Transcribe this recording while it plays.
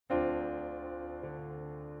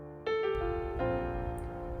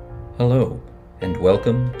Hello, and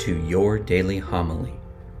welcome to Your Daily Homily,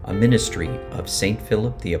 a ministry of St.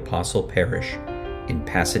 Philip the Apostle Parish in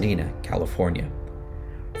Pasadena, California.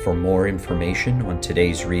 For more information on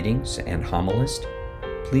today's readings and homilist,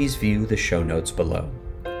 please view the show notes below.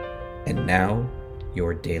 And now,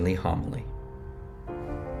 your daily homily.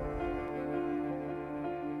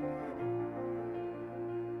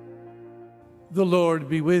 The Lord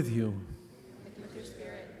be with you. With your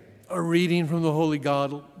spirit. A reading from the Holy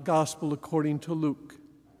Gospel according to Luke.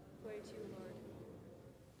 Glory to you, Lord.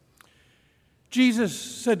 Jesus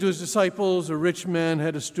said to his disciples, a rich man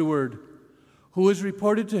had a steward who was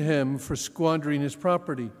reported to him for squandering his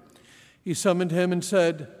property. He summoned him and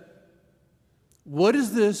said, "What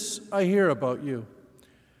is this I hear about you?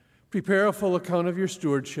 Prepare a full account of your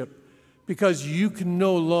stewardship, because you can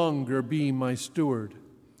no longer be my steward."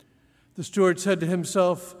 The steward said to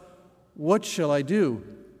himself, "What shall I do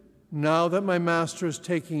now that my master is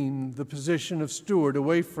taking the position of steward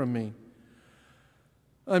away from me?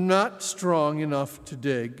 I'm not strong enough to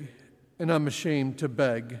dig, and I'm ashamed to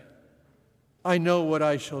beg. I know what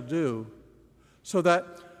I shall do, so that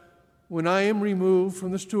when I am removed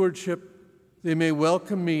from the stewardship, they may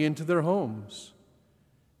welcome me into their homes."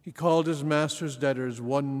 He called his master's debtors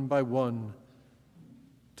one by one.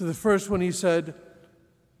 To the first one he said,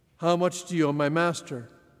 "How much do you owe my master?"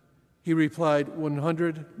 He replied,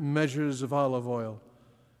 100 measures of olive oil.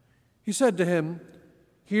 He said to him,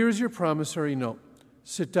 "Here is your promissory note.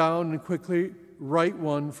 Sit down and quickly write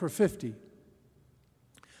one for 50.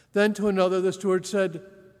 Then to another the steward said,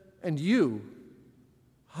 "And you,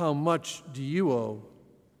 how much do you owe?"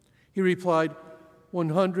 He replied,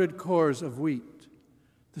 100 cores of wheat.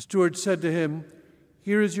 The steward said to him,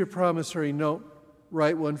 "Here is your promissory note.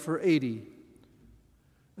 Write one for 80.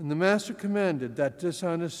 And the master commanded that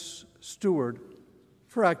dishonest steward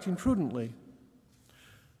for acting prudently.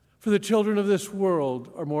 For the children of this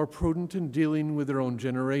world are more prudent in dealing with their own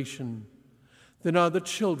generation than are the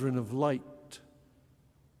children of light.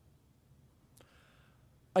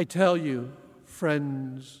 I tell you,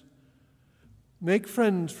 friends, make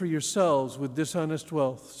friends for yourselves with dishonest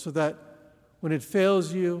wealth, so that when it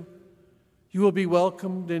fails you, you will be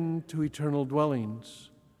welcomed into eternal dwellings.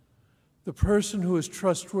 The person who is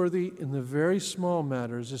trustworthy in the very small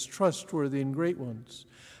matters is trustworthy in great ones.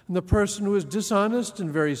 And the person who is dishonest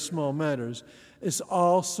in very small matters is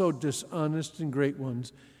also dishonest in great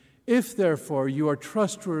ones. If, therefore, you are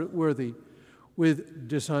trustworthy with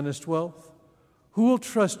dishonest wealth, who will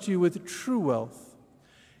trust you with true wealth?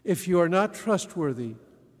 If you are not trustworthy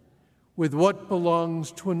with what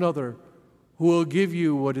belongs to another, who will give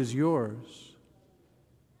you what is yours?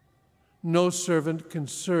 No servant can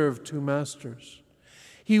serve two masters.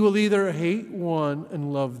 He will either hate one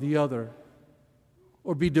and love the other,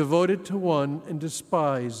 or be devoted to one and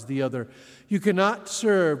despise the other. You cannot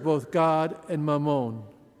serve both God and Mammon.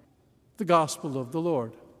 The Gospel of the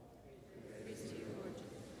Lord. Praise to you, Lord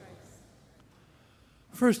Jesus Christ.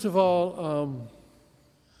 First of all,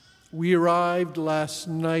 we arrived last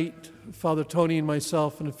night, Father Tony and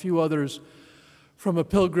myself and a few others, from a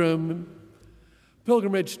pilgrimage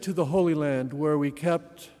to the Holy Land, where we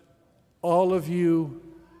kept all of you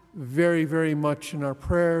very, very much in our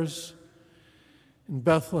prayers, in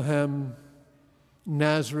Bethlehem,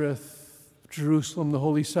 Nazareth, Jerusalem, the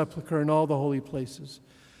Holy Sepulchre, and all the holy places,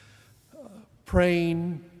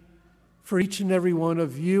 praying for each and every one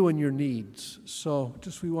of you and your needs. So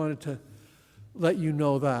we wanted to let you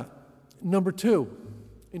know that. Number two,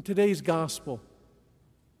 in today's gospel,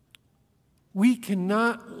 we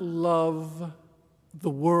cannot love the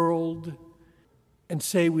world and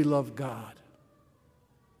say we love God.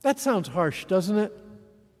 That sounds harsh, doesn't it?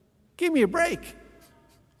 Give me a break.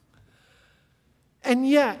 And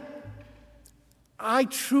yet, I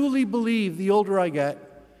truly believe, the older I get,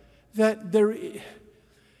 that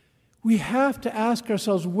we have to ask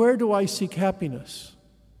ourselves, where do I seek happiness?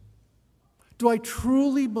 Do I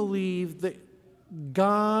truly believe that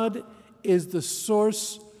God is the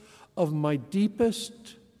source of my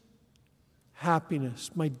deepest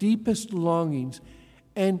happiness, my deepest longings,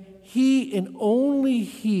 and He and only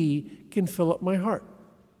He can fill up my heart?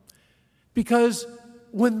 Because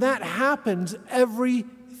when that happens,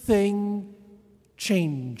 everything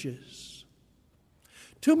changes.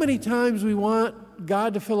 Too many times we want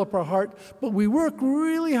God to fill up our heart, but we work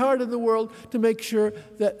really hard in the world to make sure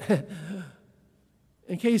that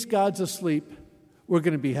in case God's asleep, we're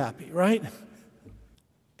going to be happy, right?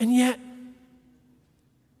 And yet,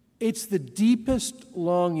 it's the deepest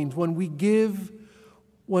longings when we give,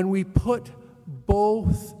 when we put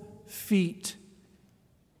both feet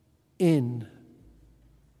in,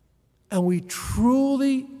 and we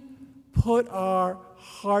truly put our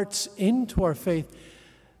hearts into our faith,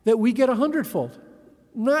 that we get 100-fold.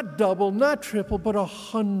 Not double, not triple, but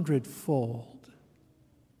 100-fold.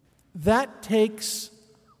 That takes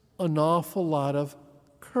an awful lot of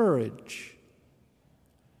courage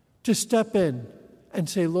to step in and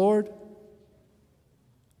say, Lord,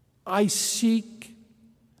 I seek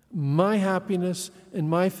my happiness and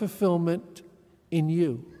my fulfillment in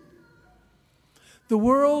you. The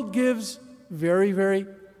world gives very, very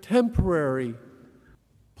temporary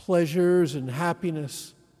pleasures and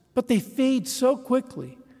happiness, but they fade so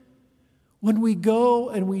quickly. When we go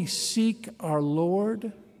and we seek our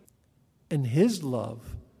Lord and His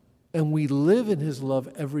love, and we live in His love,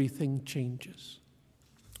 everything changes.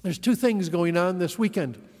 There's two things going on this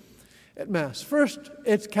weekend at Mass. First,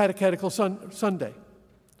 it's Catechetical Sunday.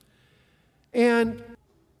 And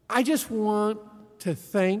I just want to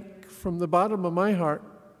thank from the bottom of my heart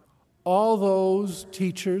all those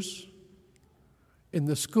teachers in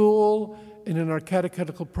the school and in our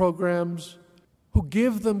catechetical programs who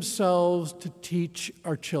give themselves to teach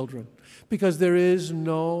our children, because there is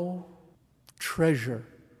no treasure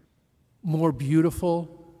more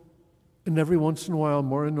beautiful and every once in a while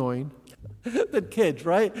more annoying than kids,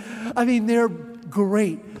 right? I mean, they're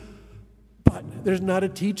great, but there's not a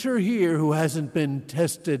teacher here who hasn't been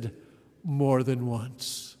tested more than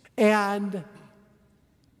once. And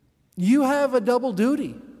you have a double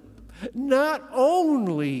duty. Not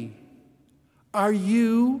only are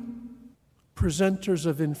you presenters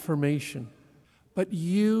of information, but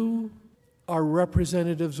you are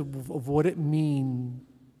representatives of what it means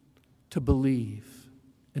to believe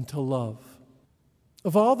and to love.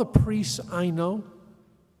 Of all the priests I know,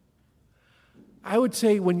 I would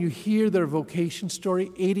say when you hear their vocation story,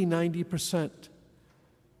 80-90%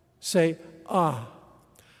 say, I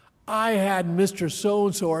had Mr.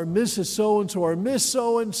 So-and-so or Mrs. So-and-so or Miss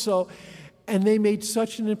So-and-so, and they made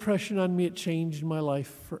such an impression on me, it changed my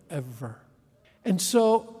life forever. And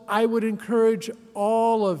so I would encourage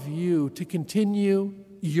all of you to continue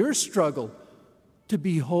your struggle to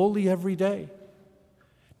be holy every day,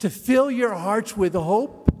 to fill your hearts with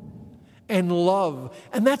hope and love.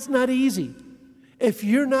 And that's not easy. If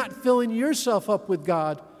you're not filling yourself up with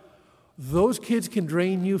God, those kids can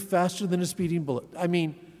drain you faster than a speeding bullet.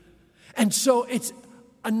 And so it's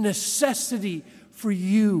a necessity for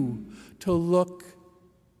you to look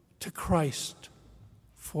to Christ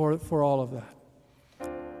for all of that.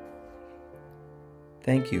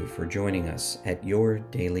 Thank you for joining us at Your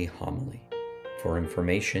Daily Homily. For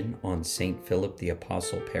information on St. Philip the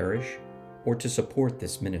Apostle Parish or to support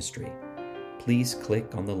this ministry, please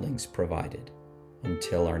click on the links provided.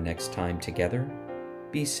 Until our next time together,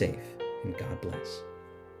 be safe and God bless.